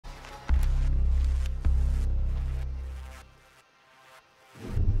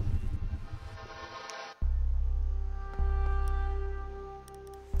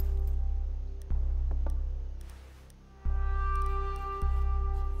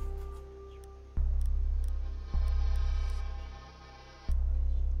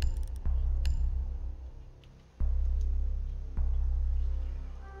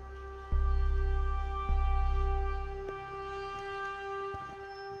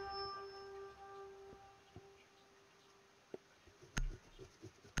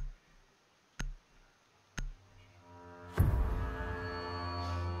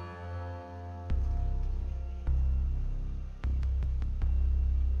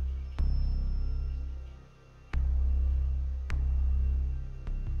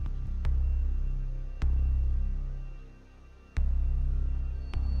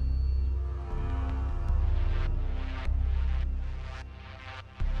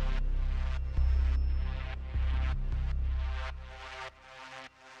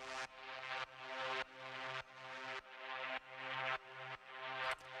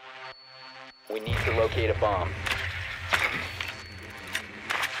We need to locate a bomb.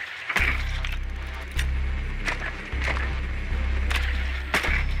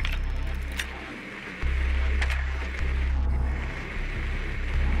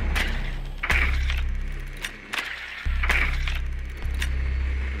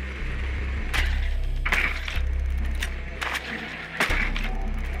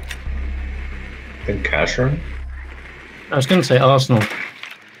 I think cash run? I was going to say Arsenal.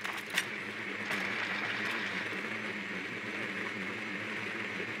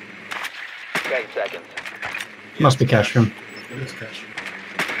 10 seconds. Must be cash room. It is cash.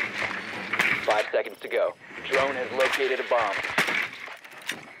 5 seconds to go. Drone has located a bomb.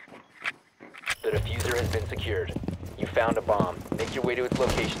 The diffuser has been secured. You found a bomb. Make your way to its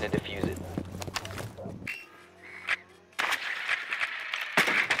location and defuse it.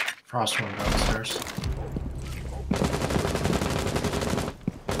 Frost one downstairs.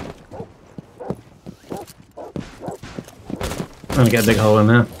 I'm going to get a big hole in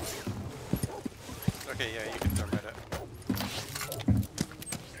there. Okay, yeah, you can thermite it.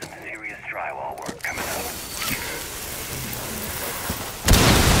 Serious drywall work coming up.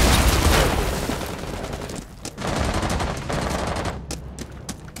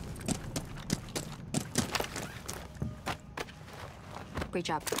 Great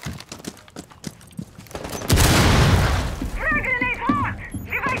job. Frag grenade hot!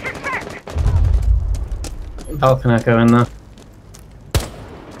 Device is set! Falcon Echo in there.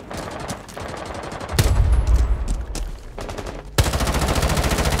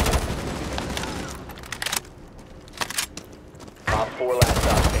 Top 4 last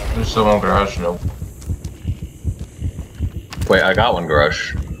stop standing. There's still one garage, no. Wait, I got one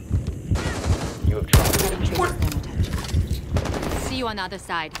garage. You have dropped the Letting diffuser. triggers them attention. See you on the other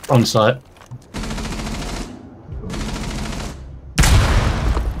side. On site.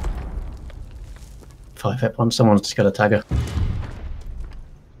 Five hit points. Someone's just got a tagger.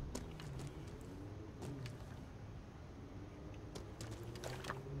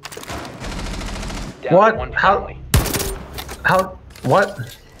 Down What? to one How- friendly. How?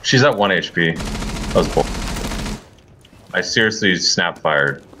 What? She's at 1 HP. That was bull. I seriously snap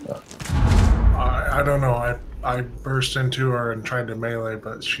fired. I don't know. I burst into her and tried to melee,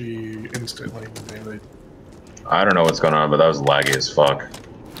 but she instantly meleeed. I don't know what's going on, but that was laggy as fuck.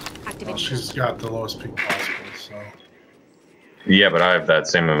 Activate Well, she's got the lowest ping possible, so. Yeah, but I have that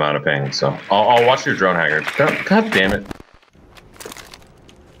same amount of ping, so I'll watch your drone, Haggard. God damn it!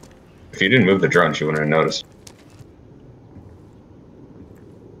 If you didn't move the drone, she wouldn't have noticed.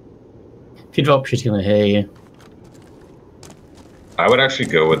 If you drop, she's going to hear you. I would actually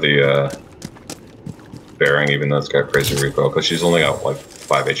go with the bearing, even though it's got crazy recoil, because she's only got like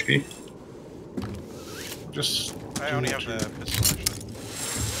 5 HP. Just. I do only what have you- the pistol actually.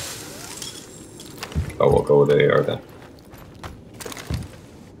 Oh, we'll go with the AR then.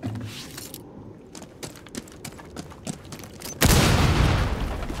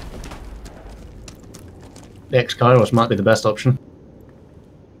 The X-Kairos might be the best option.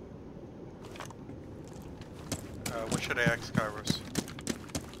 What should I ask Kairos?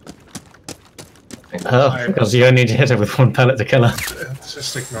 Oh, because you only need to hit her with one pellet to kill her.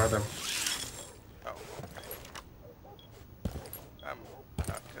 Just ignore them. Oh. I'm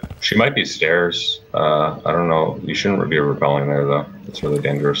not good. She might be stairs. I don't know. You shouldn't be repelling there though. It's really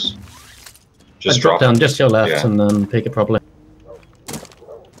dangerous. Just Drop down just to your left Yeah. and then pick it properly.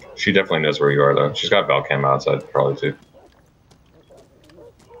 She definitely knows where you are though. She's got Valcam outside probably too.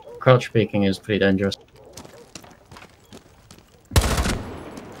 Crouch peeking is pretty dangerous.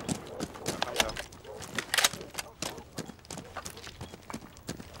 I'm down.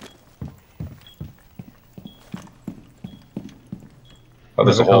 Oh,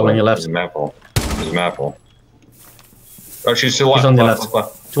 there's a There's a hole hole in your left. There's a map hole. There's a map hole. Oh, she's still She's left. on the left.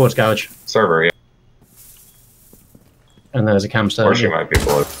 left. Towards garage. Server, yeah. And there's a camster. Or she might be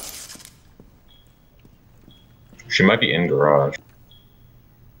below. She might be in garage.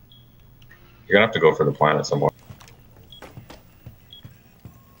 You're gonna have to go for the plant at some point.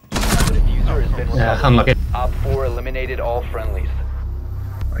 The diffuser has been Yeah, recovered. unlucky. Op 4 eliminated all friendlies.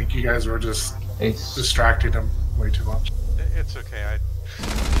 Like, you guys were just Ace. distracting him way too much. It's okay.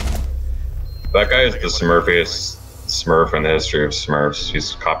 That guy is the smurfiest smurf in the history of smurfs.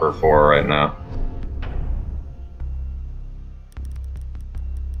 He's copper 4 right now.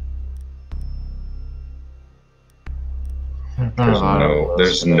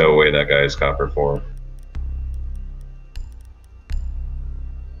 There's no way that guy is copper 4.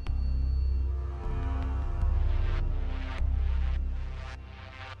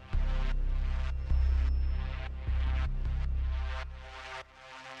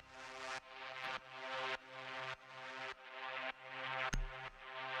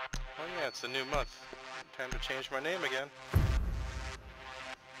 it's a new month. Time to change my name again.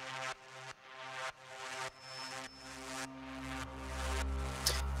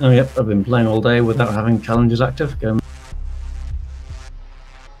 Oh yep, I've been playing all day without having challenges active.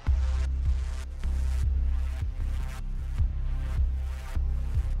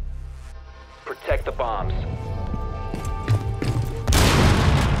 Protect the bombs.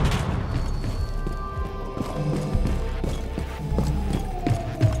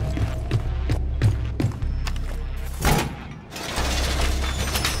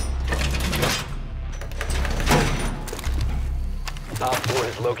 Op 4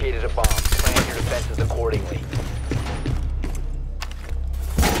 has located a bomb. Plan your defenses accordingly.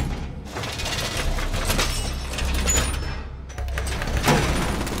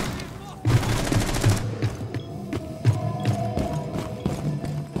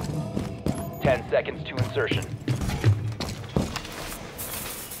 Seconds to insertion.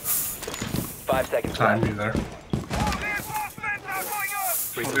 5 seconds Time, left. you there?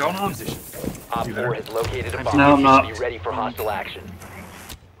 We on position. Op You 4 there? has located a bomb. No, I'm not. Be ready for hostile action.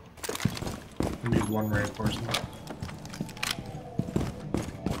 We need one reinforcement.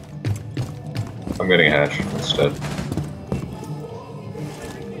 I'm getting hatch instead.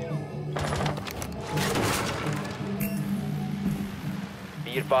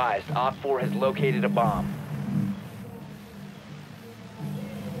 Be advised, Op 4 has located a bomb.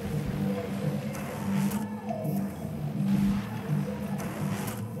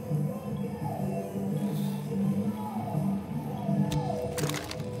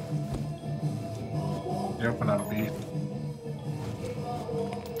 They open on B.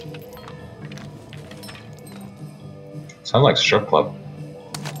 Sound like strip club.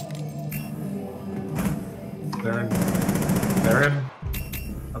 They're in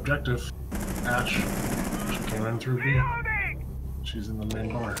objective. Ash. She came in through B. She's in the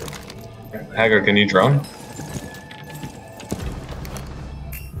main bar. Haggard, can you drone?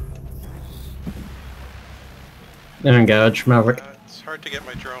 They're in garage, Maverick. It's hard to get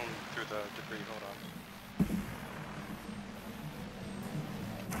my drone through the debris. Hold on.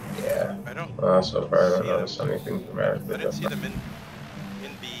 Yeah. I don't. So far I don't see notice them. anything dramatic. I didn't see them in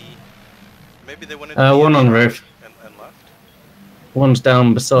B. Maybe they went in. One on roof. And left. One's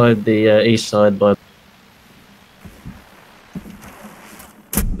down beside the east side, but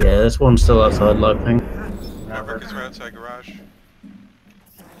yeah, there's one still outside light ping. Maverick is right outside garage.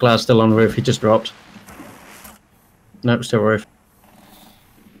 Glad's still on roof. He just dropped. Nope, still roof.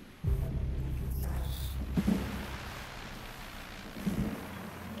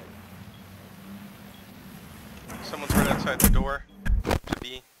 Someone's right outside the door to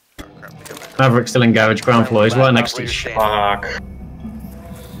B. Oh crap! They got my Maverick's still in garage, ground floor. He's right next to you. Fuck.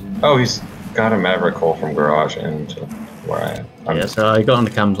 Oh, he's got a Maverick hole from garage into where I am. Yeah, so I got on the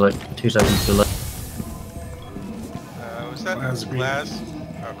cams like 2 seconds too late. was that Laz B. Laz?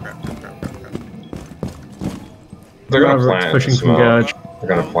 Oh crap! They're gonna Maverick's plan pushing the from smoke. garage. They're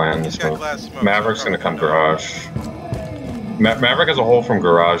gonna plan He's this got smoke. glass smoke, Maverick's so gonna come probably garage. Maverick has a hole from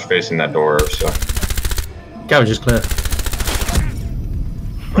garage facing that door, so. Garage is clear.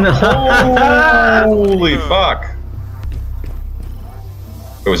 Holy fuck!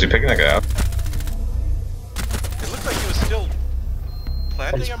 Was he picking that guy up? It looked like he was still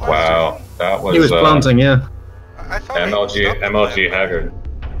planting. Wow, that was. He was planting, yeah. I thought he stopped the MLG plant. Haggard.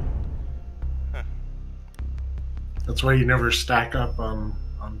 That's why you never stack up on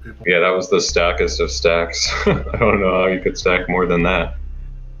people. Yeah, that was the stackest of stacks. I don't know how you could stack more than that.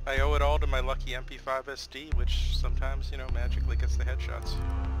 I owe it all to my lucky MP5 SD, which sometimes, you know, magically gets the headshots.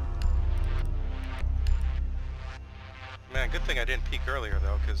 Man, good thing I didn't peek earlier,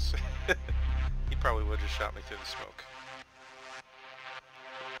 though, because he probably would have just shot me through the smoke.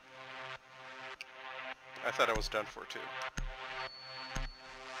 I thought I was done for, too.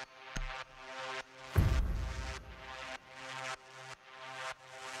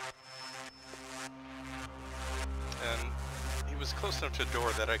 And he was close enough to a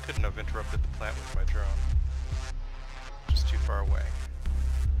door that I couldn't have interrupted the plant with my drone. Just too far away.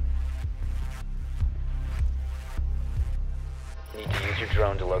 Need to use your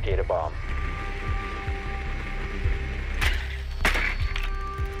drone to locate a bomb.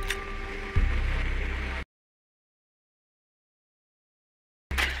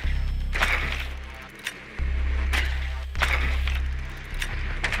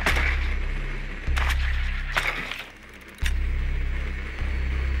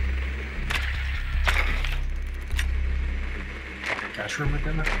 Cash room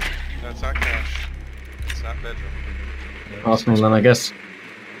again? No, it's not cash. It's not bedroom. Arsenal then, I guess.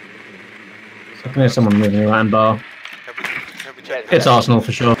 I can hear someone moving around bar. Have we checked It's Arsenal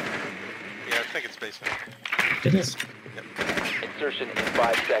for sure. basement. It is. Insertion in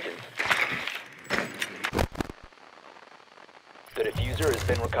 5 seconds. The diffuser has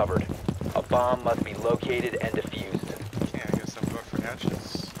been recovered. A bomb must be located and defused. Yeah, I guess I'm going for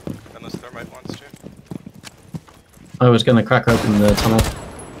hatches. Unless Thermite wants to. I was going to crack open the tunnel.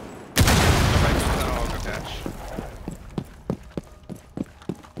 Thermite, I'll go hatch.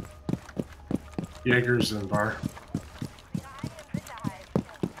 Jaeger's in bar.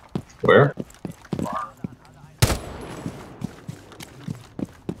 Where?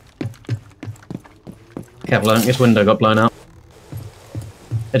 Careful, I think this window got blown out.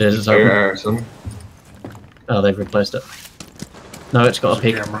 It is, it's open. Here, some. Oh, they've replaced it. No, it's got a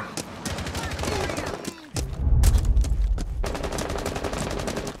peak. Camera.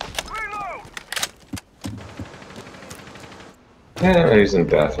 Yeah, he's in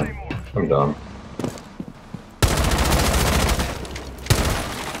the bathroom. I'm dumb.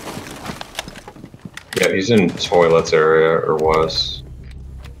 Yeah, he's in toilets area, or was.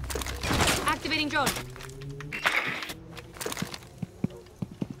 Activating drone.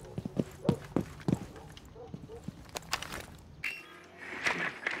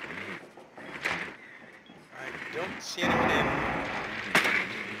 I don't see anyone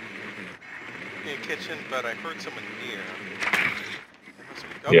in kitchen, but I heard someone near. There must be-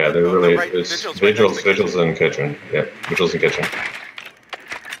 oh, Yeah, they're oh, really. right, It's Vigil's right next to Vigil's in kitchen. Yep, Vigil's in kitchen.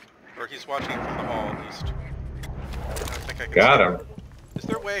 Or he's watching it from the hall, at least. I don't think I can Got see him. Is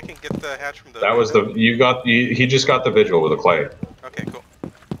there a way I can get the hatch from the... That was the. You got. He just got the Vigil with a clay. Okay, cool.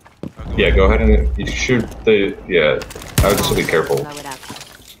 Yeah, go ahead and you shoot the. Yeah, I would just be careful. Blow it up.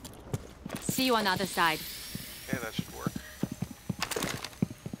 See you on the other side. Okay, that should work.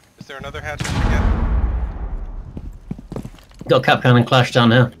 Is there another hatch I can Got cap cannon clash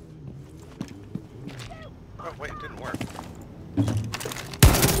down here. get? Oh, wait, it didn't work.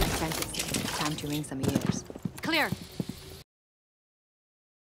 Apprentice, time to ring some ears. Clear.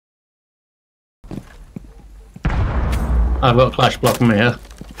 I've got a clash blocking me here.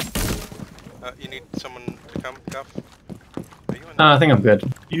 You need someone to come, Guff? Are you in I think I'm good.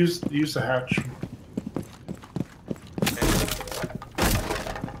 Use the hatch.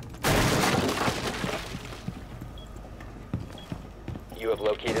 You have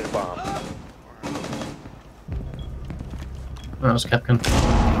located a bomb. That was Capcan.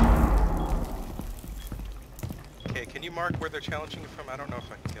 Okay, can you mark where they're challenging you from? I don't know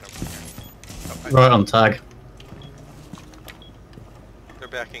if I can get over here. Oh, Right on tag. They're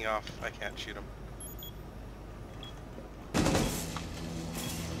backing off. I can't shoot them.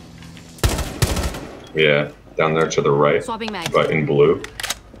 Yeah, down there to the right, Swapping mag. but in blue.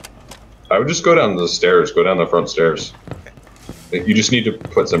 I would just go down the stairs. Go down the front stairs. You just need to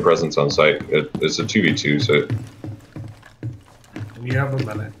put some presence on site. It's a 2v2, so And you have a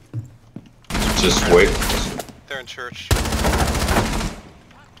minute. just wait. They're in church.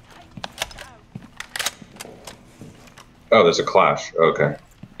 Oh, there's a clash. Okay.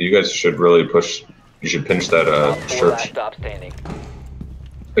 You guys should really push. You should pinch that Op 4 church. last stop standing.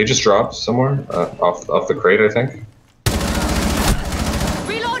 They just dropped somewhere off the crate, I think.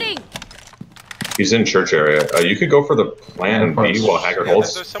 Reloading. He's in church area. You could go for the plan B while Haggard Yeah,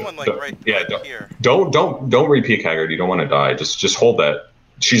 holds. there's someone like Don't- right don't, here. Don't repeat Haggard. You don't want to die. Just hold that.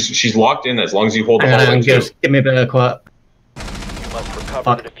 She's locked in as long as you hold the Hang on, hallway too. just give me a bit of quiet. You must recover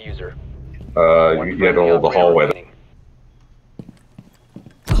Fuck. the diffuser. You had to hold the hallway.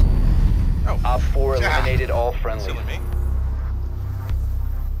 Oh, Op 4 eliminated all friendly. silly me.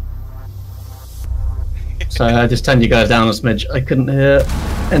 So I just turned you guys down a smidge. I couldn't hear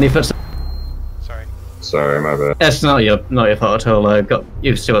any footsteps. Sorry. Sorry, my bad. It's not your fault at all. I got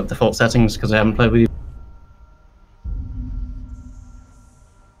used to default settings because I haven't played with you.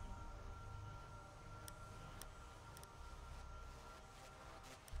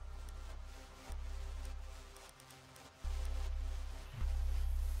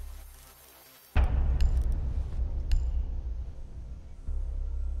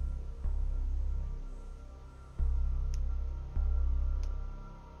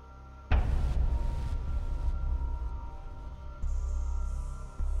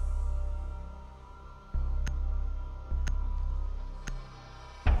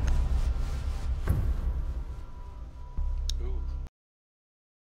 Ooh.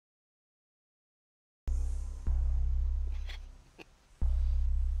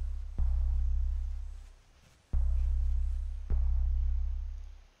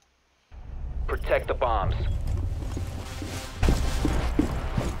 Protect the bombs.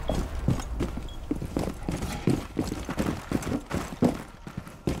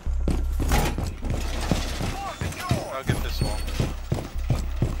 I'll get this wall.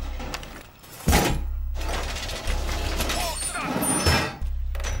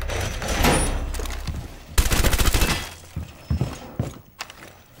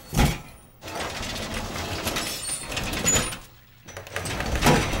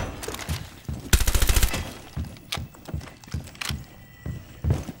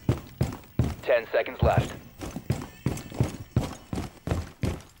 10 seconds left.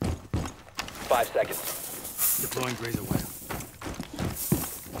 5 seconds. Deploying razor wire.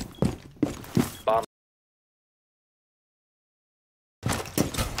 Bomb.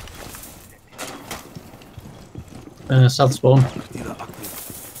 South spawn. Dealer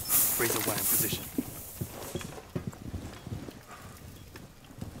active. Razor wire in position.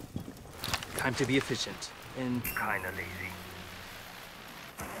 Time to be efficient and kinda lazy.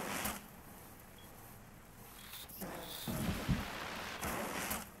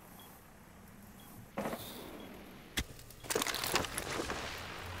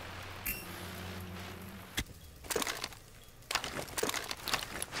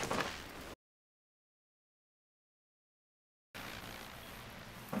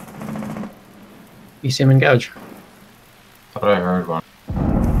 You see him engage? Thought I heard one.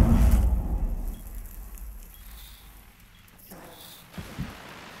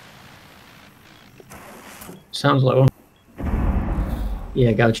 Sounds like one.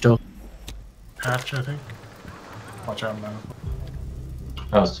 Yeah, garage door. Hatch, I think. Watch out, man.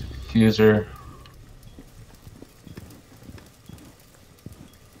 That was diffuser.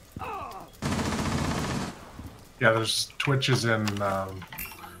 Yeah, there's twitches in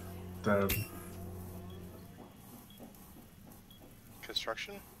the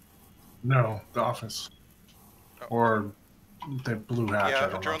Construction? no, the office. Oh. Or the blue hatch. Yeah, I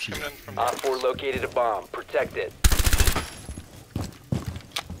the don't know. drone's If she's- coming in from Op 4 located a bomb. Protect it.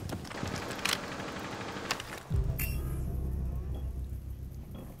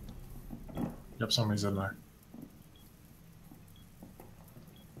 Yep, somebody's in there.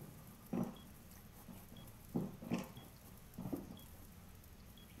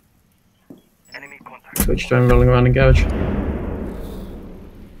 Twitch drone rolling around in garage.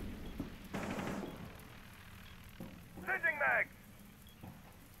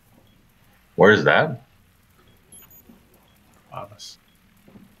 Where's that? Office.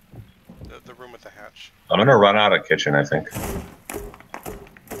 the room with the hatch. I'm gonna run out of kitchen, I think.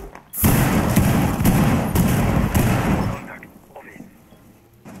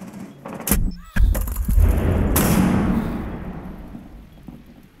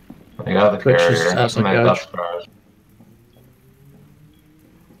 I got the Twitch is carrier. outside My garage. dust garage.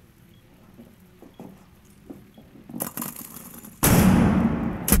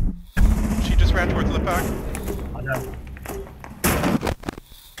 She just ran towards the back. I got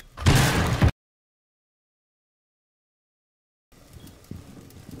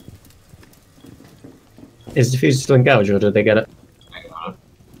Is the fuse still engaged or did they get it? I got it.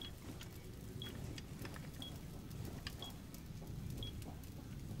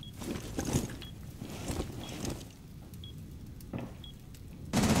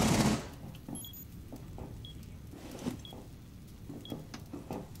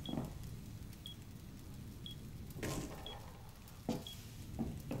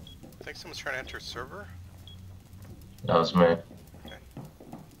 I think someone's trying to enter server. That was me. Okay.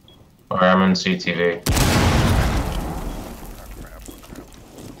 Or I'm in CTV. Oh, crap.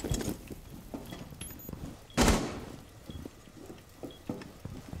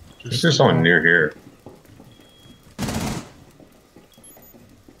 I think there's someone near here.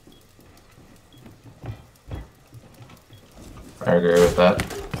 I agree with that.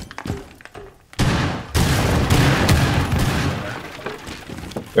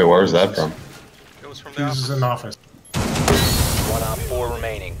 Wait, where's that from? It was from the Fuse is office. in office. One Op 4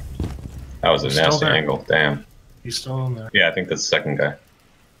 remaining. That was a He's still nasty there. angle. Damn. He's still in there. Yeah, I think that's the second guy.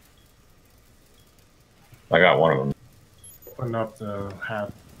 I got one of them. Putting up the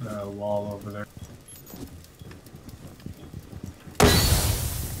wall over there.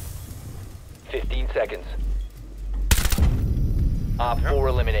 15 seconds. Op 4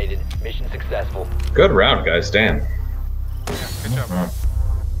 eliminated. Mission successful. Good round, guys. Damn. Yeah, good job.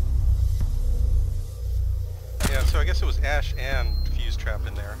 Yeah, so I guess it was Ash and Fuse Trap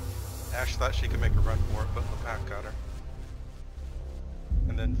in there. Ash thought she could make a run for it, but Lepak got her.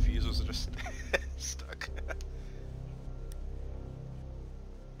 And then Fuse was just stuck.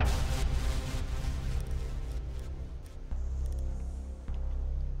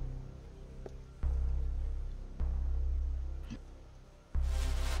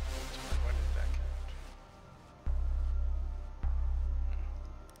 When did that count?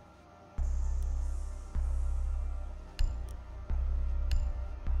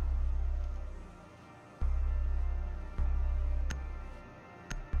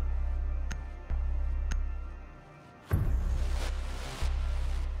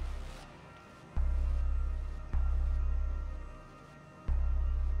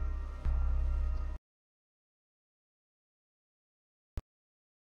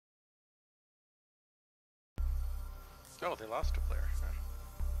 Oh, they lost a player.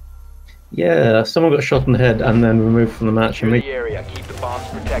 Yeah, someone got shot in the head and then removed from the match. Secure And the area. Keep the bombs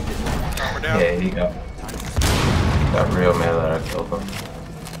protected. Armor down. Yeah, he got real mad that I killed him.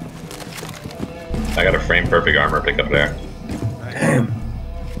 I got a frame perfect armor pick up there. Nice. Damn.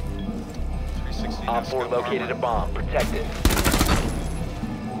 360 Op 4 scope located armor. a bomb. Protect it.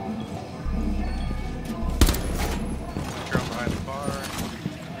 Drone behind the bar.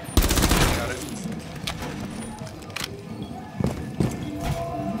 Got it.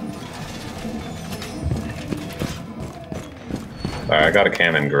 Alright, I got a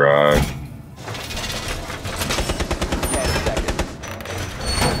cam in garage. 10 seconds.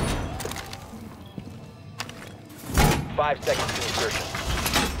 5 seconds to insertion.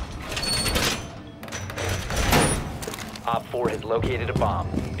 Op 4 has located a bomb.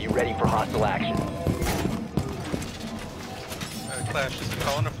 Be ready for hostile action. Clash, is it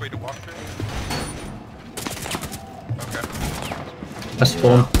tall enough for you to walk through? Okay. West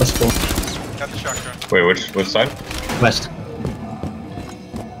spawn, west spawn. Got the shotgun. Wait, which side? West.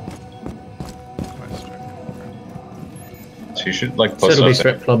 West, okay. So you should like So post it'll be up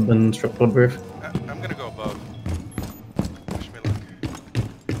there. strip club and strip club roof. I'm gonna go above. Wish me luck.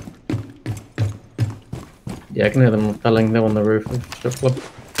 Yeah, I can hear them rappelling. They're on the roof of strip club.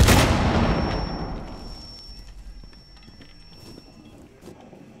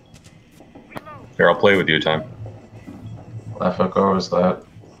 Here, I'll play with you, Time. Left hook, or was that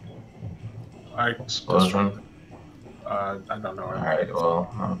I explosion? I don't know. Alright,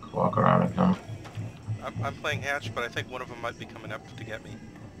 well, I'll walk around and come. I'm playing hatch, but I think one of them might be coming up to get me.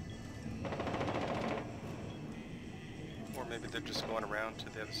 Or maybe they're just going around to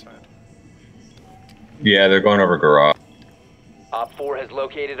the other side. Yeah, they're going over garage. Op 4 has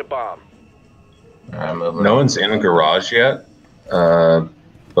located a bomb. Alright, moving. No one's in garage yet,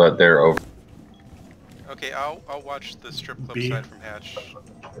 but they're over. Okay, I'll watch the strip club B. side from hatch.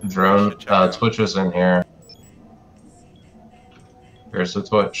 Drone, Should check out. Twitch is in here. Here's the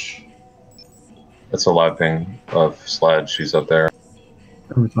Twitch. It's a live ping of Sled. She's up there.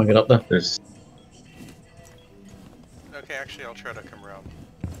 I'm trying to get up there. There's Okay, actually I'll try to come around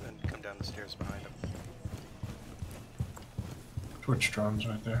and come down the stairs behind him. Twitch drones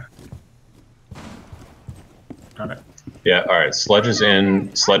right there. Got it. yeah. All right, Sledge is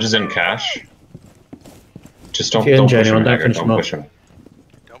in. Sledge is in cash. Just don't If you're in push him. genuine, don't Haggard, finish don't him off. push him.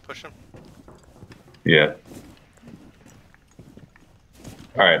 Don't push him. Yeah.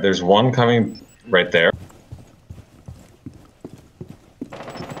 All right, there's one coming right there.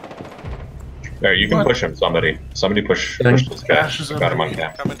 There, you can What? push him. Somebody push this Cash cash. is Got him on over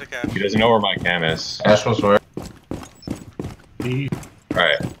cam. Come into cash. He doesn't know where my cam is. Ash was where? B. All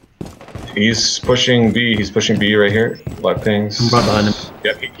right. He's pushing B. He's pushing B right here. Left pings. I'm right behind him.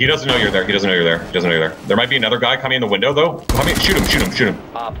 Yep. He doesn't know you're there. He doesn't know you're there. He doesn't know you're there. There might be another guy coming in the window though. Coming. Shoot him. Shoot him. Shoot him.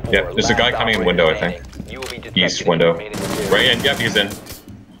 Op 4, Yep, there's a guy last coming in operator window, I remaining. think. You will be detected East if you window. remain in this area. Right in. Yep. He's in.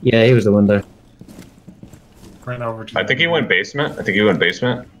 Yeah, he was the window. Ran over to I think he went basement.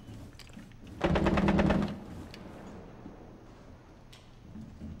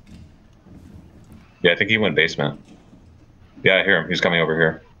 Yeah, I think he went basement. Yeah, I hear him. He's coming over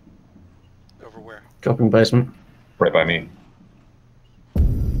here. Over where? Dropping basement. Right by me.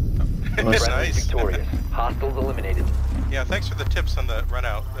 Nice. Friendly Nice. victorious. Hostiles eliminated. Yeah, thanks for the tips on the run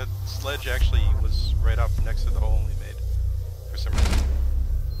out. That Sledge actually was right up next to the hole we made for some reason.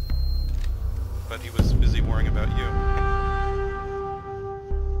 But he was busy worrying about you.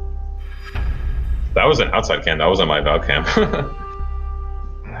 That was an outside cam. That wasn't my valve cam.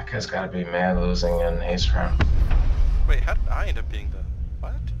 That guy's gotta be mad losing in haste round. Wait, how did I end up being the...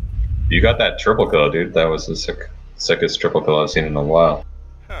 What? You got that triple kill, dude. That was the sickest triple kill I've seen in a while.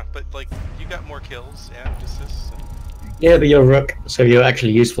 Huh, but like, you got more kills and assists and... Yeah, but you're Rook, so you're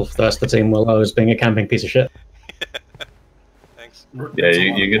actually useful for the rest of the team while I was being a camping piece of shit. Thanks. Yeah,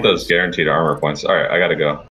 you get those guaranteed armor points. Alright, I gotta go.